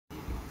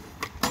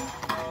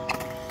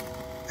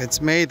It's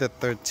May the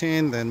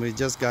 13th and we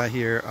just got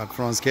here at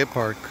Front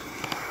Skatepark.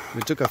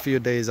 We took a few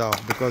days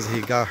off because he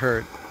got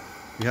hurt.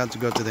 We had to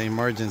go to the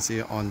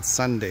emergency on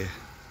Sunday.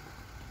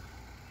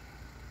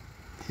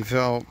 He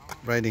fell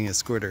riding a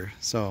scooter,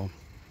 so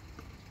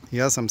he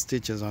has some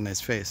stitches on his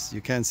face. You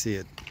can't see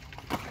it,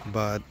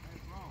 but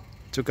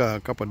took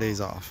a couple days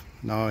off.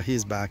 Now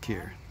he's back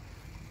here.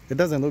 It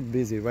doesn't look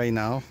busy right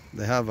now.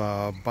 They have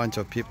a bunch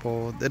of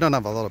people. They don't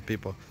have a lot of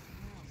people.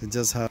 They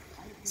just have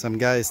some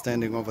guys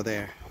standing over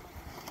there.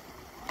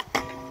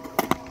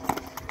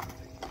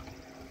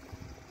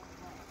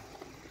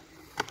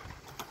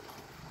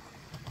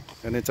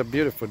 And it's a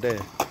beautiful day.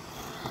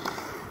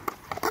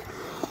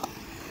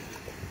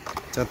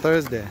 It's a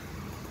Thursday.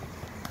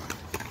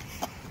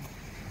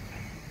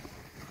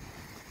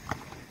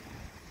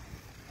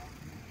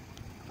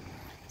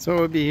 So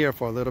we'll be here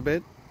for a little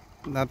bit.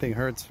 Nothing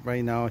hurts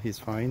right now, he's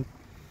fine.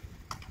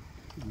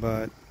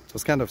 But it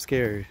was kind of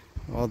scary.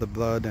 All the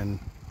blood and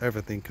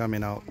everything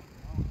coming out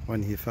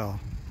when he fell.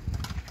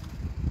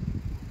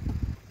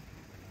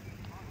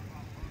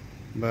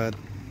 But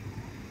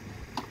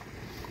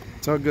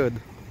it's all good.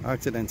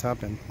 Accidents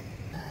happen.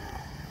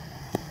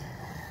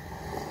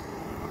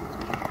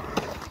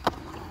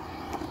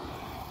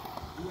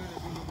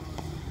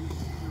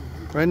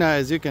 Right now,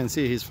 as you can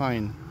see, he's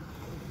fine.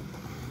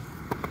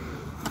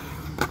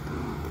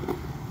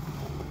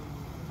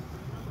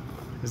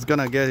 He's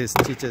gonna get his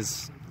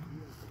stitches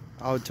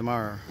out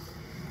tomorrow.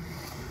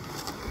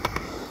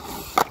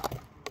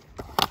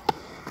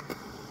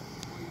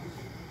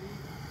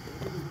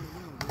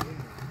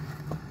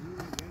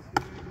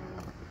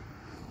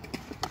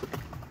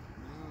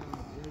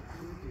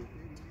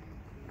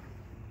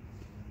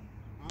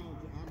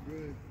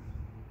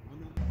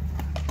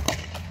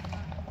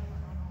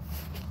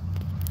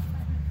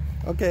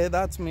 Okay,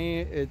 that's me.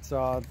 It's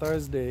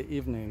Thursday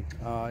evening.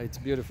 It's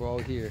beautiful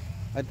out here.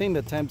 I think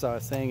the temps are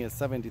saying it's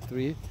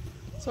 73,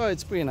 so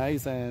it's pretty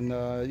nice.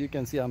 And you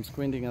can see I'm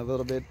squinting a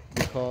little bit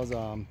because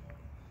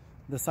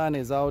the sun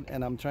is out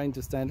and I'm trying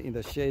to stand in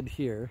the shade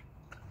here.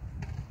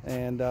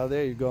 And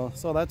there you go.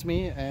 So that's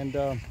me, and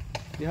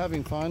you're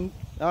having fun.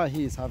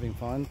 He's having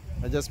fun.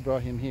 I just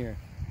brought him here.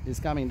 He's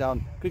coming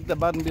down. Click the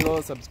button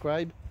below,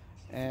 subscribe,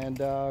 and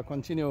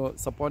continue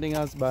supporting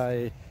us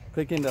by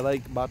clicking the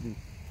like button.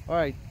 All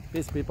right.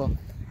 Peace, people.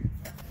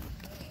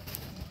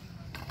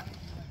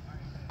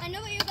 I know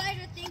what you guys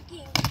are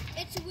thinking.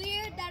 It's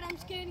weird that I'm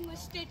skating with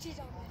stitches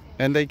on my face.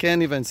 And they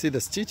can't even see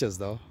the stitches,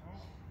 though.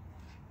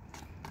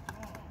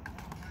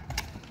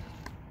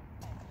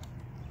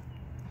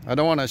 I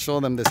don't want to show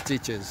them the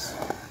stitches.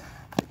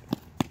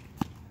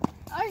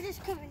 Ours is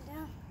coming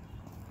down.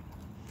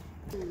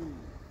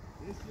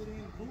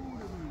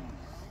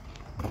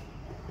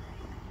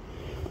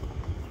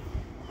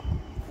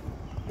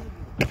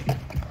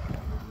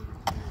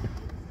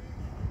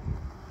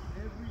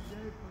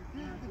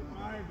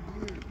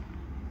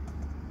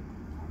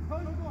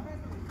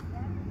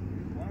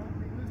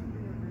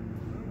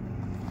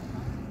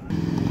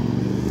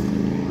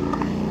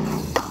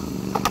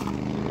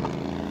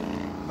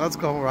 Let's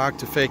go rock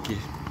to Fakie.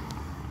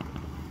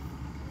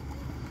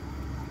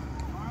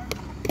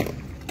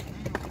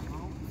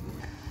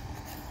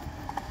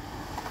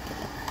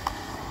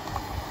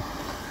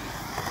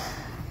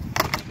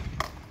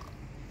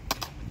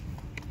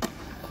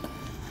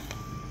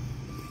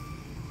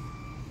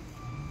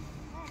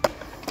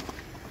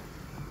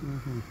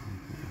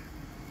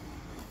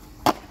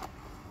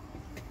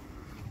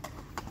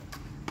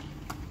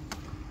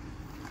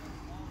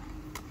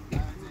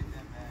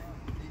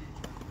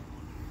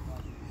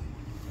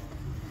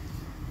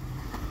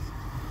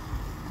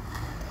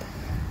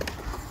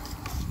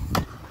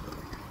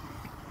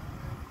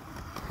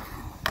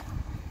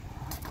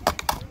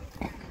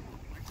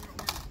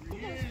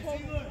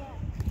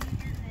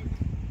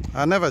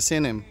 I've never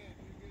seen him.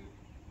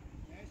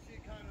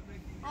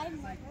 I've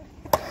never.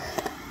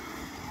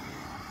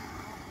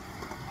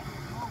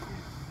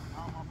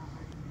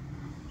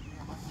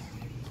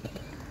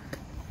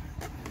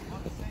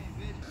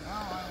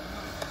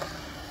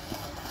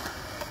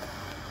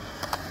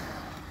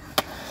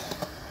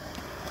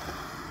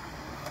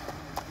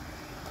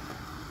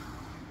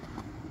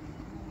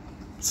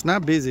 It's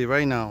not busy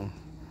right now.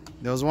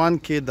 There was one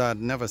kid that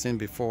I'd never seen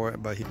before,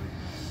 but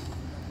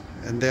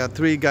and there are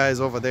 3 guys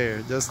over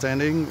there just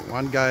standing.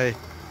 One guy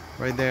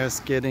right there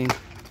skating,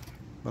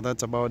 but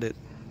that's about it.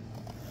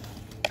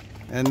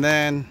 And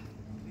then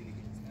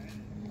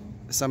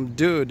some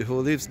dude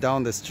who lives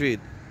down the street.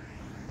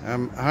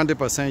 I'm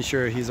 100%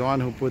 sure he's the one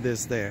who put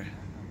this there.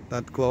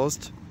 That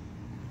closed,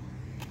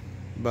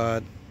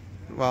 but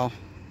well,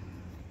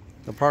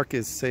 the park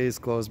says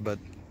closed, but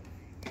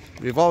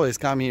we've always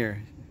come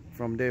here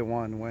from day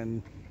one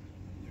when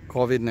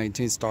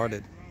COVID-19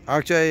 started.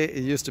 Actually,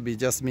 it used to be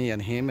just me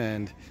and him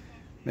and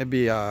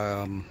maybe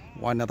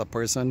one other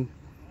person,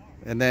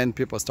 and then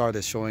people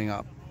started showing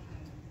up.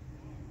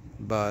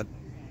 But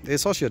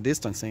it's social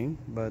distancing,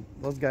 but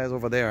those guys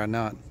over there are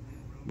not.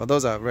 But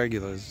those are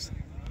regulars,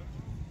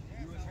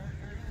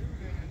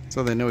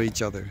 so they know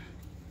each other.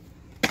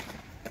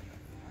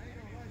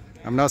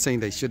 I'm not saying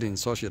they shouldn't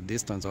social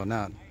distance or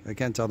not. I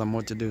can't tell them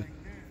what to do.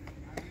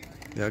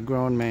 They're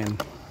grown men.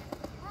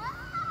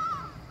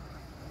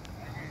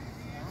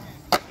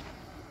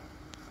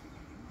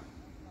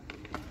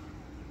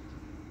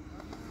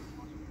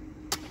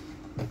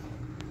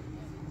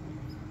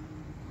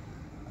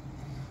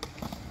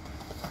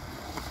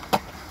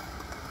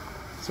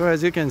 So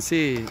as you can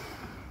see,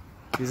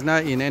 he's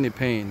not in any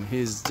pain.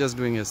 He's just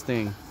doing his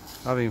thing,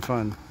 having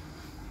fun.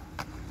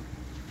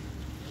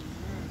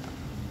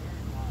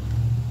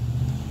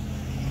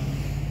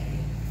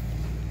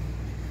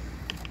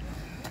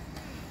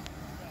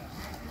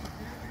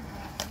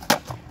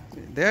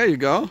 There you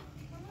go.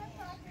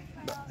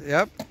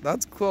 Yep,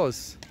 that's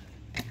close.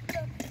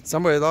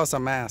 Somebody lost a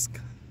mask.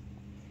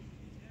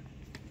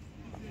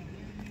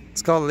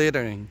 It's called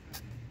littering.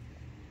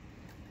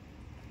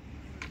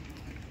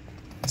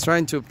 He's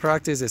trying to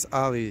practice his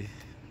ollie.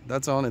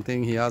 That's the only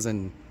thing he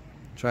hasn't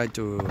tried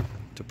to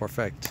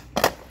perfect.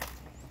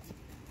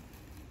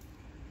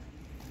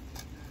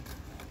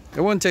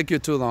 It won't take you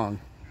too long.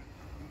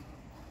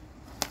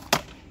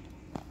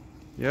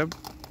 Yep.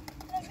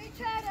 Let me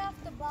try it off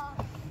the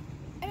box.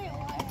 Anyway.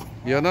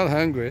 You're not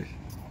hungry.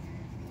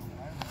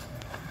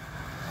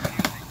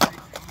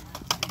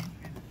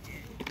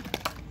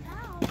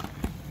 No.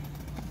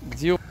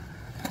 You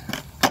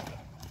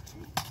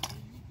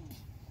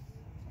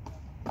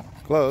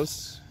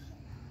close.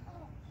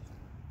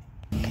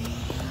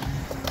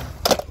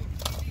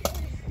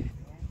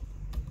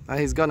 Now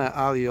he's gonna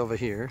ollie over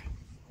here.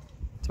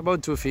 It's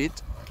about 2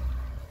 feet.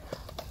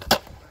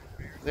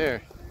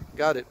 There,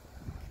 got it.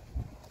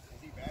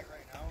 Is he back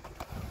right now?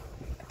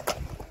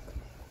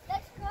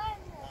 Let's try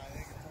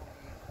this.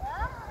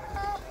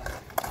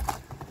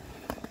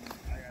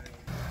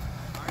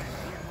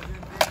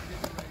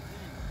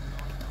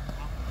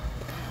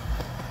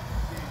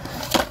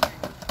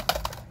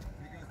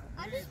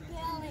 I'm just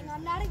bailing.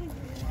 I'm not even doing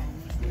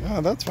it.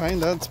 Yeah, that's fine.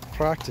 That's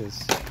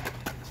practice.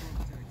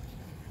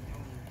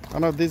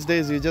 One of these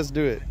days you just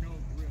do it.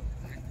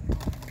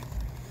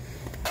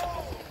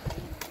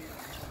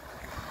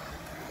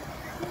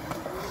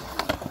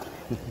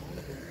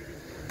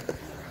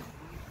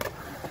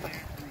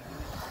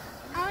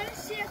 I want to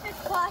see if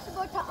it's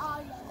possible to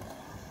ollie.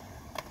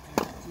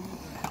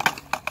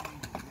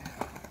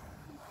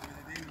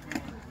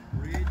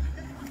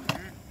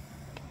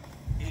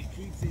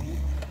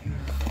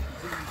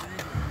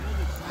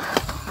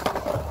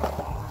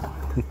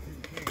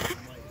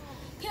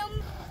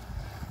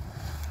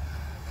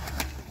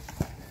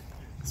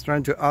 He's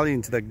trying to ollie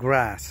into the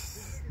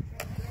grass.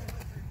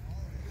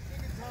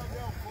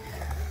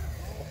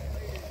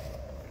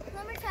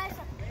 Let me try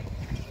something.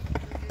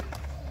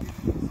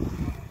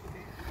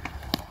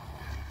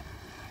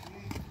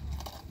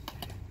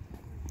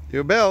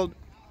 You build.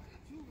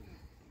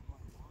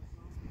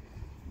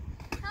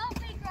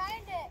 Help me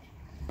grind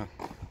it.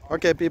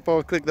 Okay,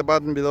 people, click the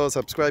button below,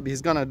 subscribe.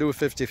 He's gonna do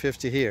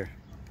 50-50 here.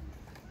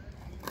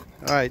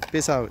 All right,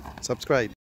 peace out. Subscribe.